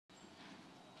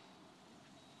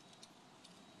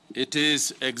It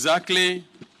is exactly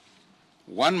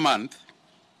 1 month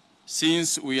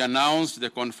since we announced the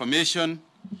confirmation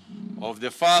of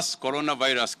the first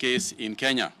coronavirus case in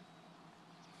Kenya.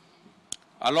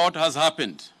 A lot has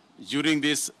happened during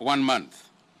this 1 month.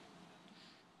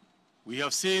 We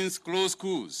have seen closed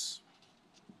schools,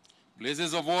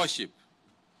 places of worship,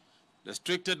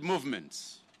 restricted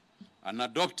movements, and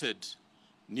adopted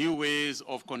new ways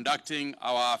of conducting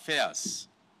our affairs.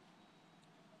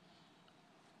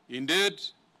 Indeed,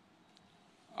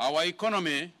 our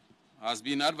economy has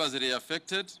been adversely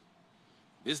affected,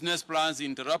 business plans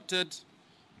interrupted,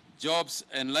 jobs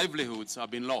and livelihoods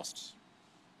have been lost.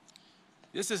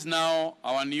 This is now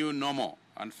our new normal,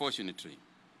 unfortunately.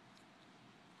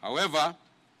 However,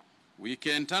 we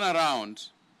can turn around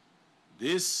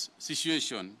this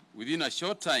situation within a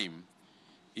short time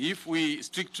if we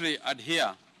strictly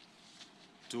adhere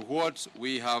to what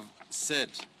we have said.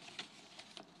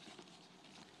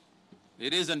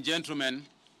 Ladies and gentlemen,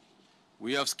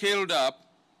 we have scaled up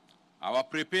our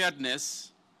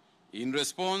preparedness in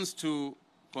response to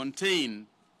contain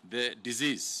the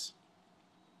disease.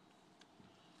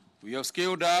 We have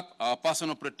scaled up our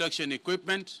personal protection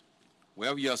equipment,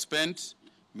 where we have spent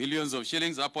millions of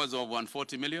shillings, upwards of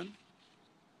 140 million.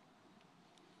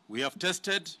 We have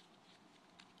tested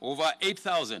over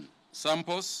 8,000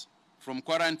 samples from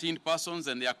quarantined persons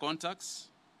and their contacts.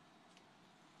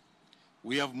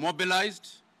 We have mobilized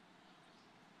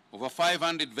over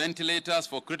 500 ventilators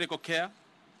for critical care.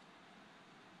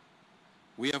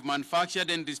 We have manufactured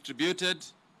and distributed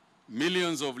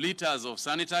millions of liters of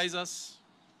sanitizers.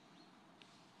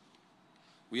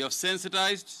 We have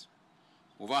sensitized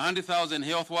over 100,000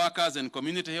 health workers and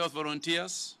community health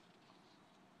volunteers.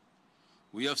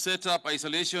 We have set up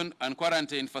isolation and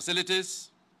quarantine facilities.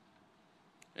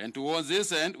 And towards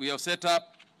this end, we have set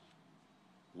up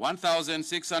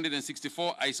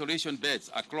 1,664 isolation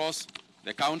beds across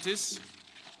the counties.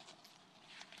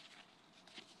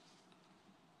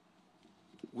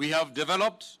 We have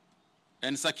developed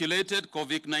and circulated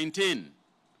COVID-19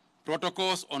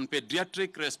 protocols on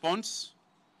pediatric response,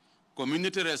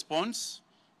 community response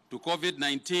to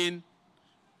COVID-19,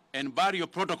 and barrier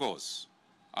protocols,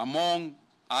 among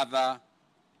other,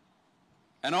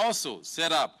 and also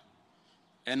set up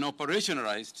and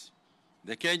operationalized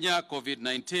the Kenya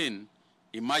COVID-19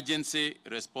 Emergency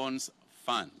Response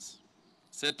Funds,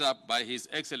 set up by His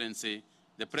Excellency,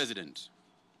 the President.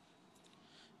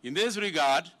 In this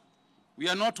regard, we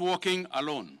are not working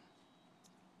alone.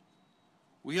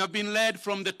 We have been led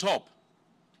from the top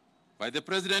by the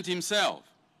President himself.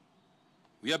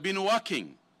 We have been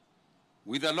working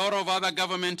with a lot of other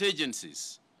government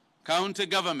agencies, county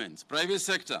governments, private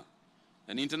sector,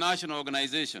 and international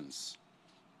organizations.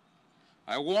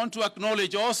 I want to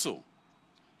acknowledge also,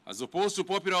 as opposed to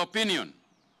popular opinion,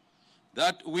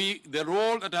 that the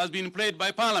role that has been played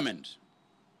by Parliament.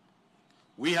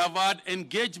 We have had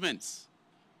engagements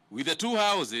with the two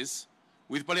houses,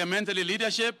 with parliamentary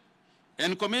leadership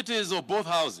and committees of both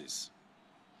houses.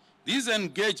 These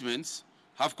engagements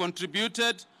have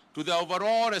contributed to the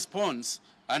overall response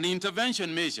and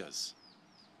intervention measures.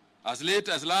 As late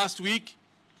as last week,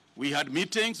 we had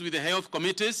meetings with the health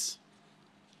committees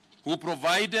who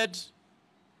provided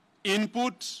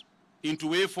input into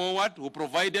way forward, who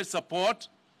provided support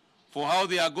for how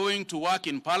they are going to work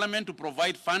in Parliament to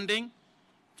provide funding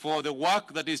for the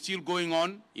work that is still going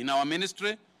on in our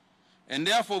ministry. And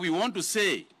therefore, we want to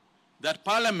say that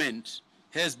Parliament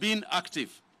has been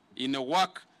active in the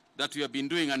work that we have been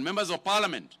doing, and members of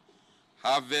Parliament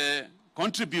have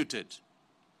contributed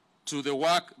to the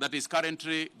work that is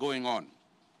currently going on.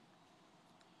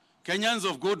 Kenyans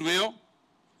of goodwill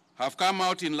have come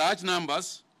out in large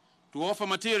numbers to offer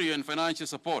material and financial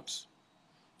support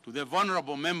to the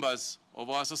vulnerable members of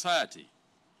our society.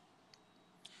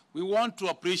 We want to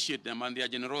appreciate them and their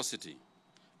generosity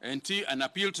and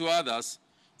appeal to others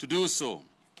to do so.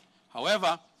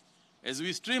 However, as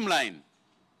we streamline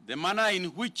the manner in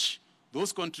which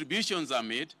those contributions are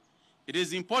made, it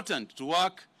is important to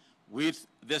work with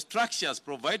the structures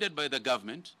provided by the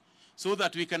government so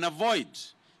that we can avoid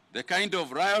the kind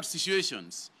of riot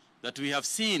situations that we have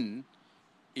seen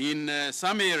in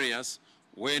some areas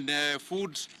when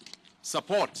food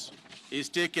support is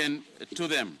taken to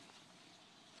them.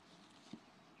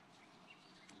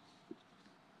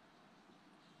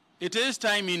 It is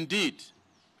time indeed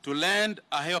to lend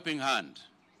a helping hand.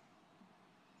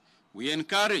 We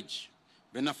encourage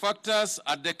benefactors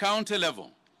at the county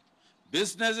level,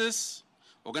 businesses,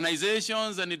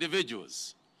 organizations, and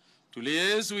individuals to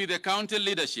liaise with the county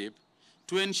leadership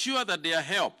to ensure that their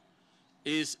help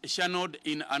is channeled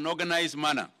in an organized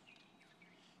manner.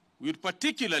 we would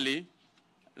particularly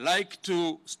like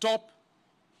to stop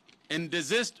and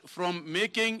desist from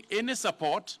making any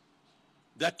support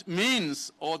that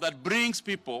means or that brings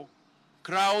people,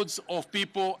 crowds of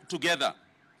people together.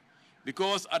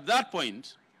 Because at that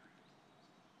point,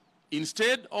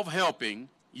 instead of helping,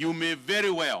 you may very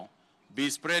well be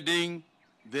spreading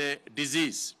the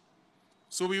disease.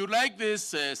 So we would like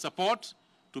this support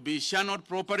to be channeled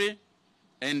properly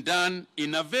and done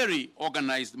in a very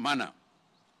organized manner.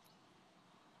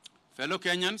 Fellow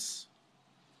Kenyans,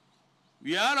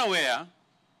 we are aware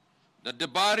that the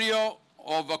burial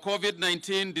of a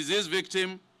COVID-19 disease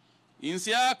victim in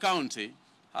Siaya County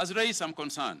has raised some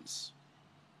concerns.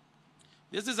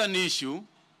 This is an issue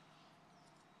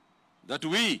that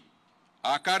we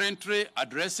are currently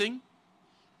addressing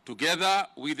together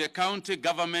with the county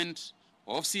government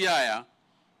of Siaya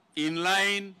in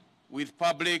line with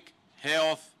public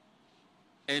health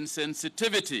and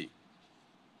sensitivity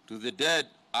to the dead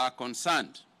are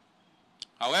concerned.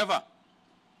 However,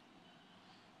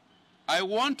 I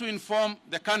want to inform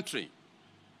the country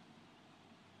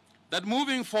that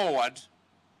moving forward,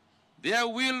 there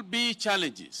will be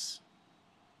challenges.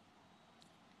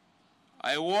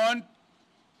 I want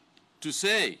to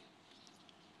say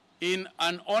in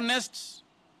an honest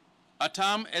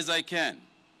term as I can,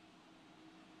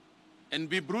 and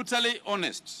be brutally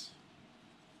honest,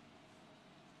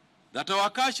 that our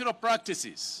cultural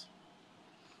practices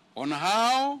on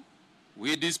how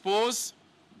we dispose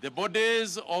the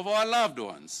bodies of our loved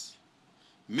ones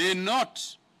may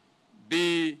not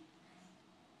be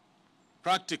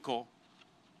practical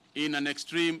in an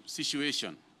extreme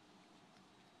situation.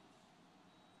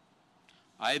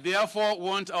 I therefore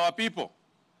want our people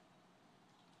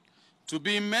to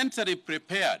be mentally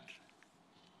prepared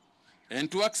and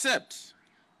to accept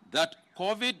that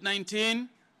COVID-19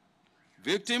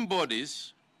 victim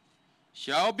bodies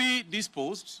shall be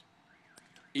disposed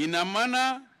in a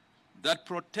manner that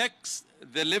protects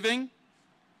the living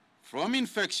from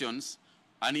infections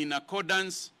and in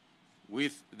accordance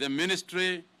with the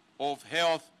Ministry of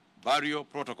Health burial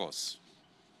protocols.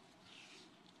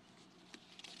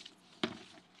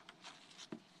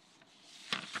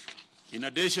 In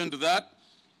addition to that,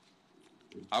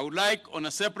 I would like, on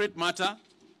a separate matter,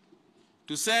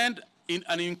 to send in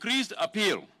an increased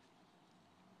appeal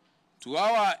to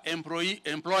our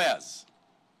employers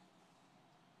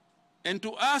and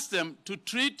to ask them to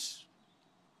treat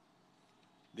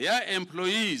their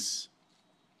employees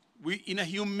in a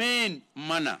humane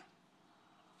manner.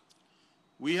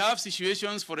 We have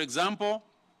situations, for example,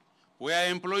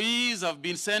 where employees have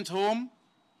been sent home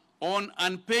on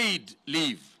unpaid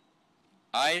leave.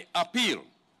 I appeal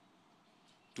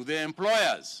to the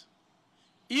employers,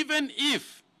 even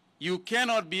if you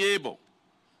cannot be able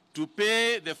to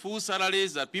pay the full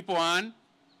salaries that people earn,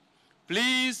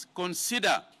 please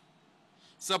consider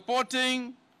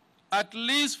supporting at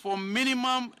least for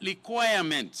minimum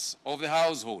requirements of the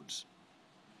household.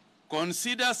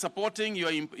 Consider supporting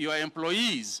your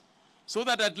employees so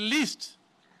that at least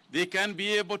they can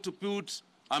be able to put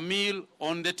a meal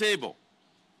on the table.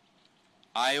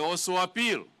 I also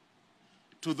appeal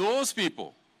to those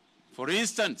people, for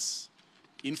instance,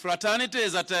 in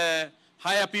fraternities that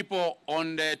hire people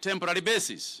on a temporary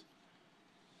basis.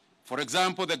 For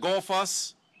example, the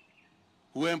golfers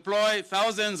who employ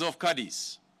thousands of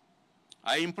caddies.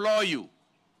 I implore you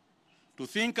to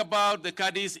think about the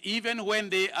caddies even when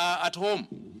they are at home.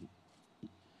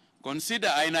 Consider,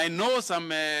 and I know some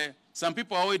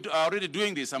people are already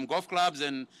doing this, some golf clubs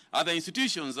and other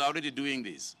institutions are already doing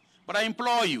this. But I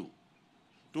implore you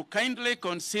to kindly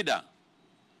consider,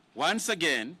 once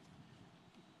again,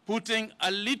 putting a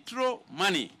little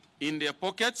money in their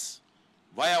pockets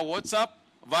via WhatsApp,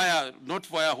 not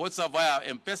via WhatsApp, via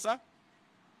M-Pesa,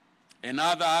 and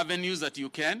other avenues that you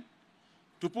can,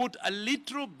 to put a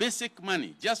little basic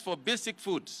money, just for basic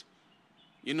foods,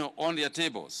 on their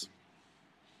tables.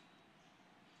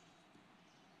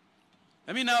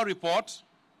 Let me now report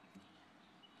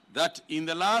that in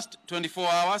the last 24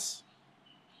 hours,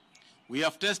 we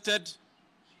have tested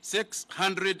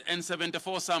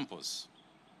 674 samples.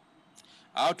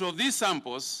 Out of these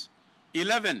samples,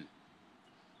 11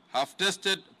 have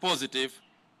tested positive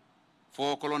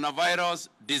for coronavirus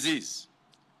disease.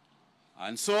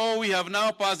 And so we have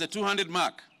now passed the 200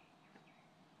 mark.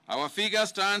 Our figure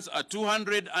stands at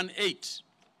 208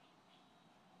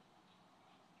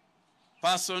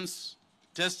 persons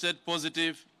tested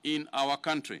positive in our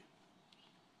country.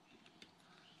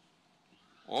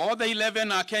 All the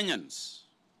 11 are Kenyans.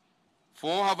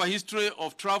 4 have a history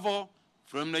of travel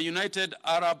from the United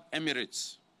Arab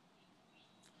Emirates.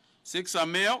 6 are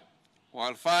male,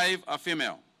 while 5 are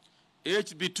female.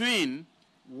 aged between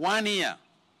 1 year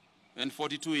and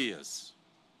 42 years.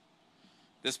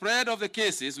 The spread of the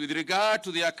cases with regard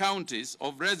to their counties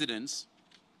of residence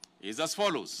is as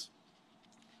follows.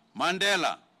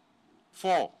 Mandela,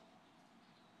 4.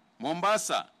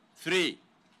 Mombasa, 3.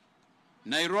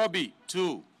 Nairobi,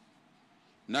 2.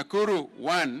 Nakuru,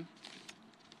 1.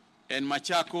 And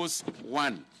Machakos,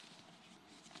 1.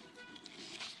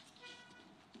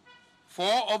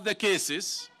 4 of the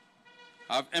cases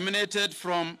have emanated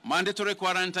from mandatory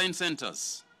quarantine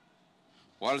centers,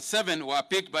 while 7 were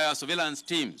picked by our surveillance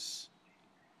teams.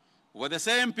 Over the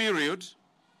same period,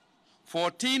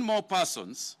 14 more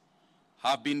persons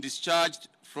have been discharged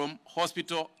from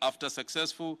hospital after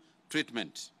successful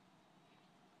treatment.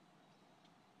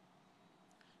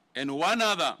 And 1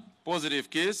 other positive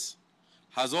case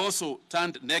has also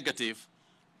turned negative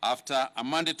after a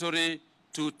mandatory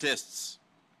 2 tests.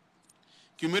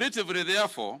 Cumulatively,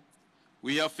 therefore,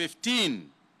 we have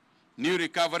 15 new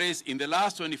recoveries in the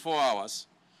last 24 hours,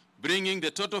 bringing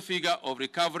the total figure of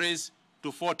recoveries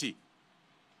to 40.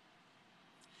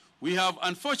 We have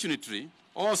unfortunately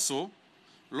also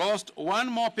lost 1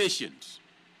 more patient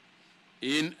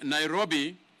in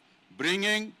Nairobi,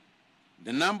 bringing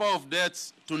the number of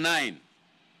deaths to 9.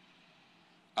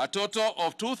 A total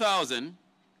of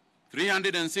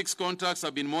 2,306 contacts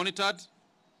have been monitored,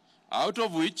 out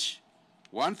of which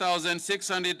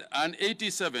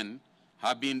 1,687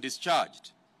 have been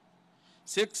discharged.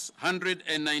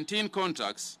 619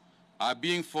 contacts are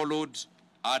being followed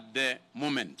at the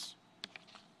moment.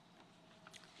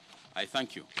 I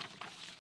thank you.